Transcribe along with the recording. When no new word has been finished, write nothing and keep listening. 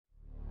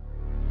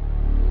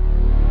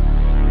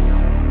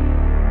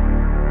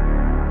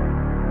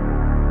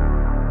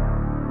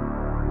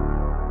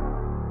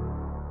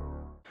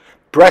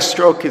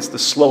Breaststroke is the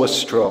slowest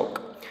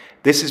stroke.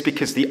 This is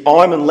because the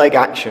arm and leg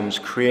actions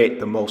create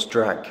the most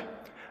drag.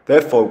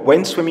 Therefore,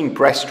 when swimming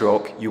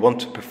breaststroke, you want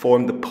to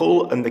perform the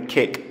pull and the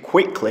kick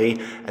quickly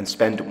and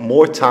spend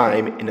more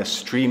time in a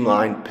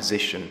streamlined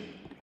position.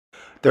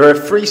 There are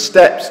 3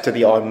 steps to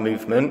the arm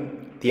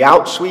movement: the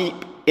out sweep,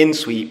 in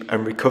sweep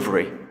and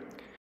recovery.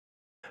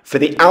 For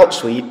the out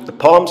sweep, the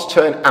palms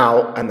turn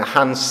out and the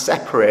hands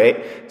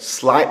separate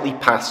slightly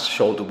past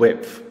shoulder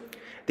width.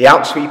 The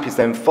out sweep is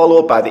then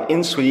followed by the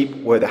in sweep,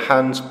 where the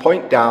hands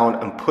point down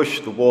and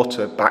push the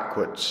water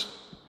backwards.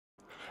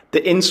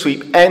 The in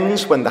sweep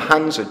ends when the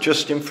hands are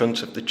just in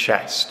front of the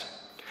chest.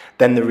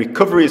 Then the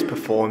recovery is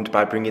performed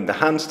by bringing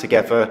the hands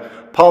together,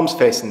 palms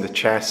facing the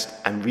chest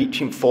and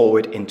reaching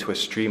forward into a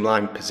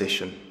streamlined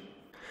position.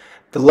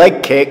 The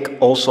leg kick,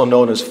 also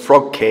known as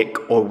frog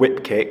kick or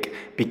whip kick,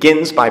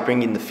 begins by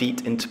bringing the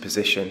feet into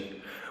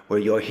position, where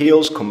your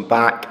heels come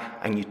back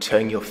and you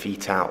turn your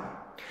feet out.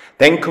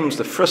 Then comes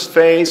the thrust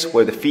phase,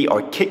 where the feet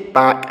are kicked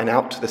back and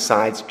out to the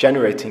sides,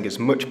 generating as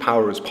much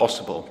power as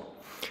possible.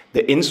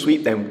 The in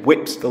sweep then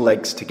whips the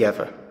legs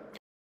together.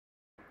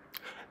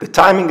 The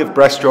timing of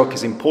breaststroke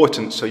is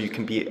important so you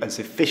can be as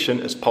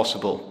efficient as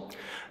possible.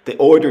 The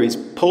order is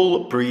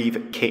pull,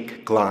 breathe,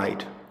 kick,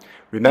 glide.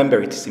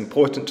 Remember, it is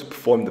important to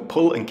perform the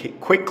pull and kick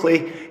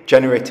quickly,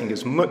 generating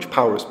as much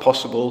power as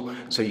possible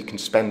so you can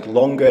spend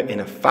longer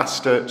in a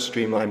faster,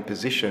 streamlined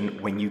position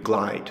when you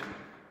glide.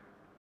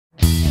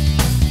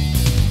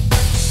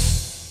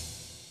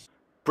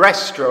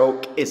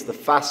 Breaststroke is the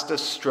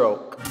fastest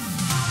stroke.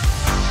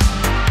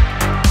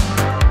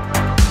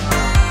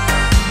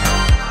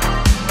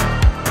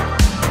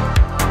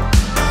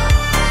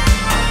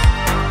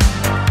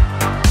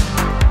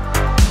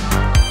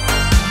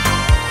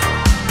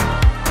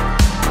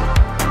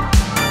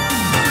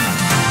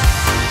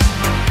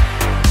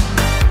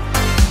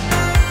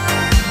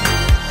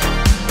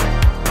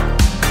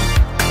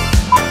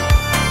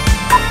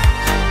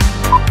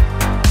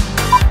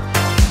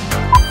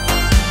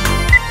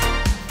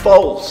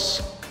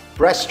 False.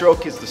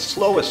 Breaststroke is the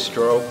slowest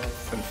stroke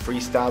and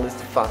freestyle is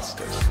the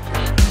fastest.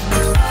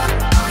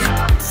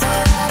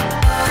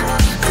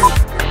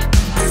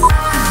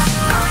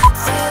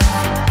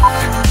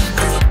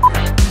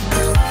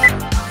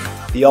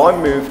 The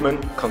arm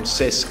movement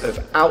consists of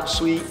out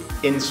sweep,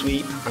 in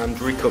sweep and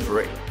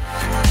recovery.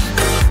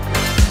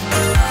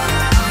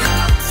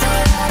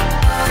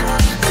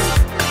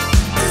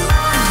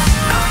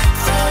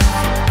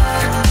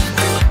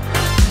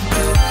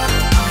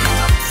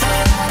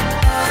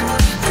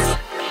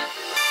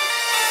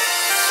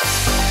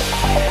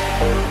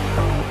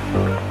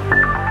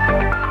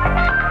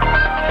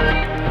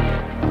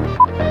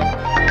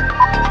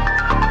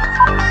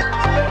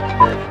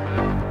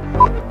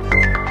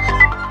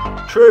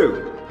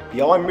 True. The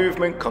arm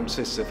movement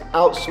consists of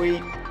out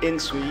sweep, in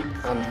sweep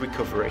and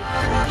recovery.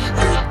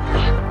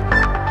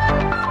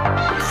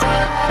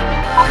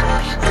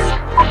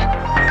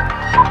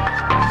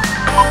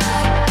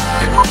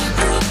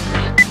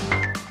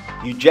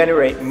 You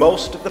generate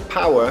most of the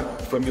power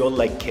from your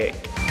leg kick.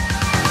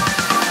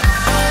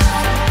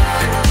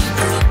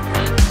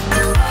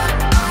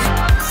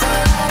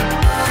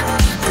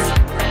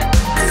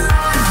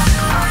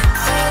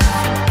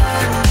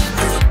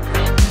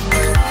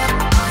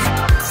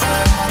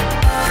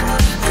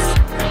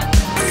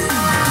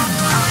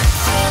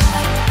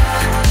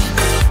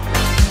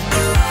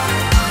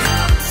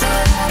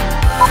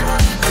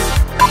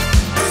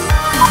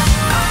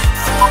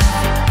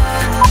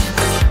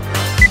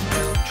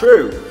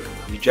 True,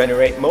 you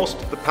generate most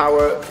of the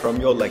power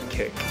from your leg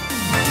kick.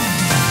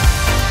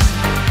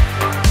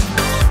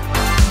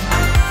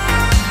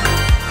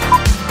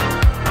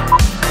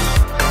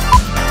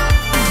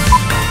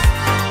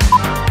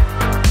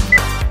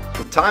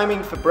 The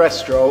timing for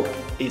breaststroke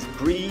is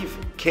breathe,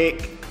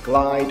 kick,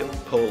 glide,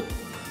 pull.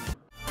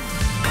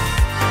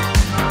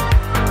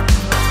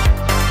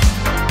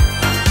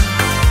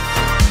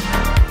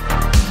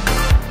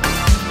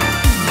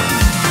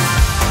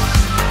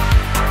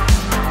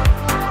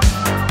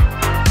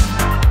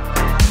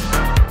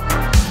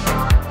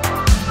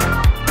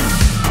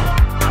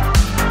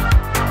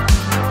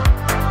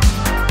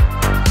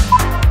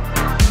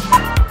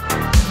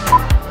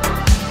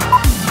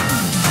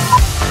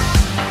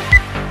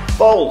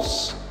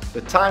 False.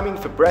 The timing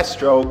for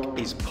breaststroke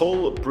is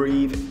pull,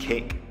 breathe,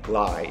 kick,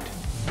 glide.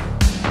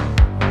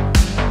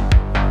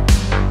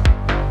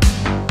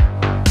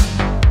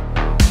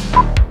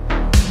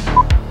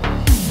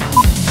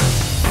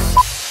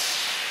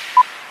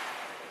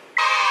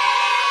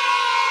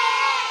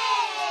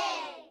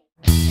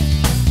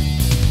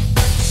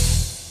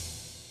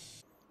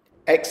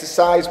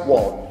 Exercise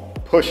 1,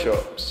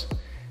 push-ups.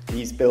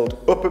 These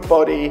build upper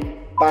body,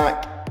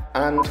 back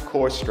and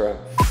core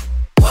strength.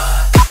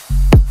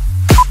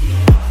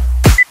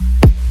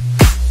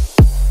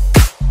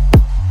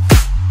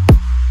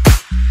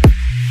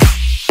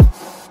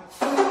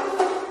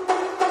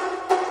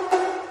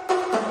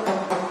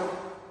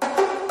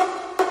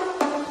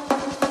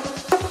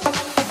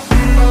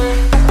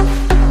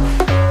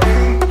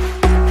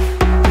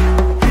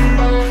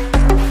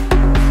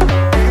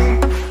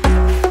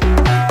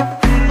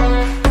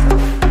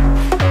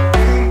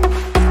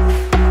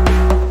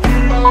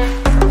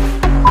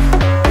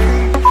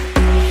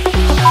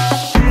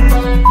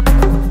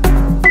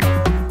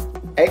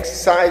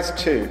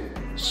 Exercise 2,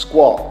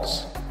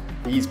 squats.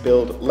 These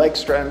build leg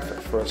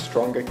strength for a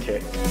stronger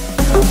kick.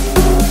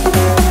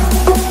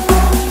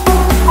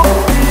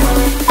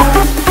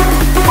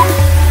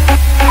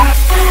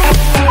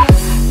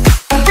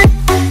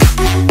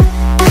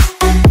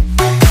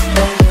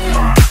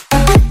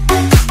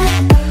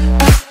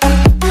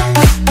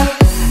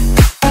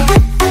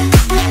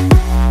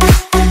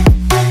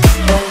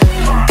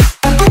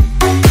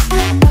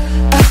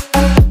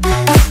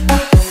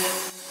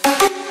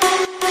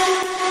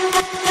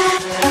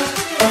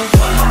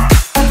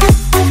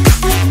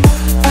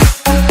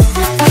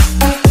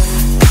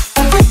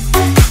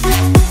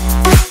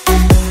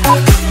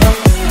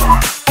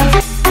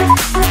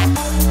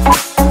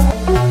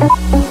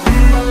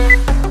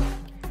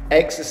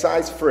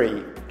 Exercise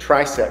 3,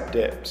 tricep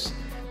dips.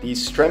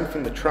 These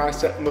strengthen the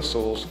tricep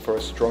muscles for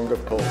a stronger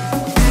pull.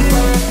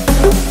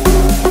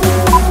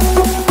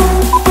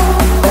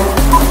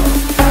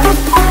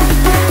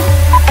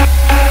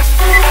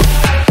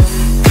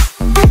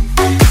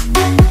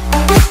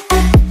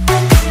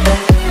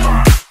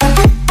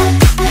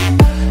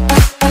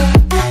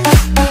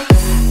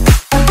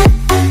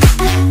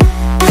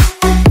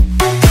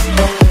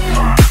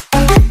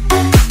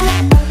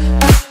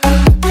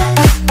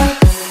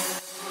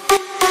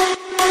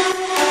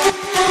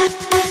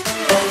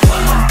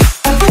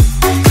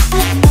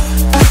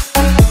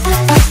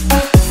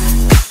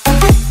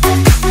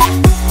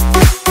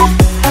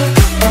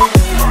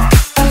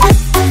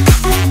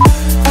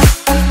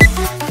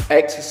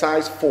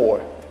 Exercise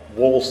 4,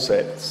 wall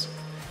sits.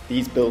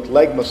 These build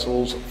leg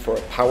muscles for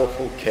a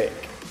powerful kick.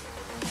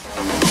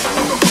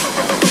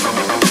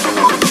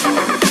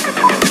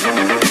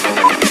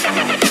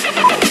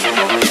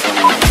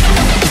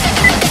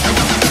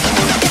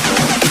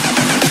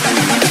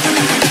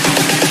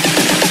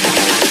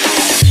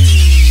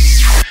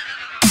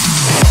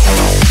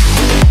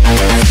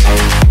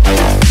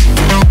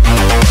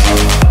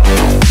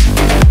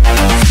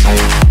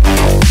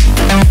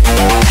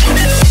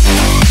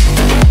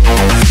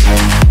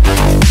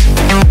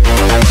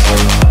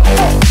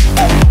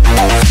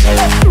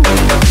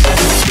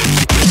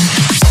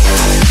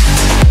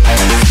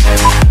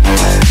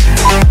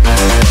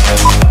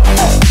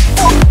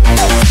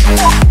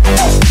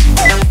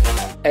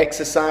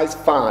 Exercise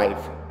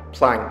 5,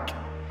 plank.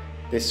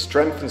 This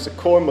strengthens the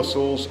core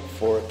muscles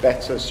for a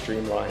better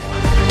streamline.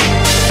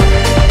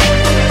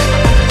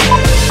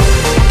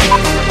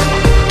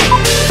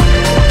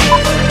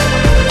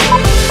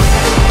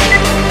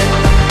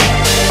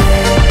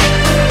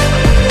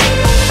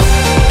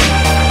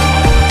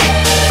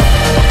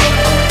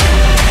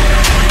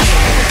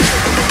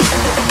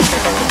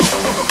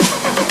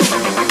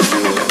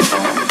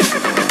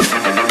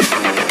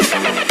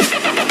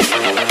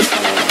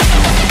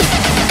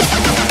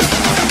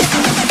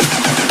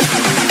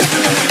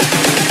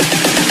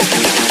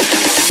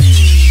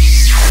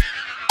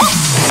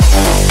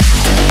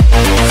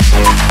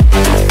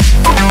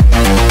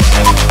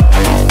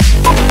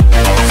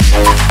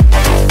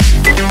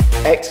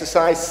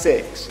 Exercise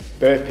 6,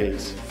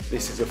 burpees.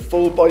 This is a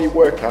full body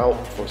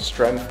workout for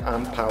strength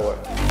and power.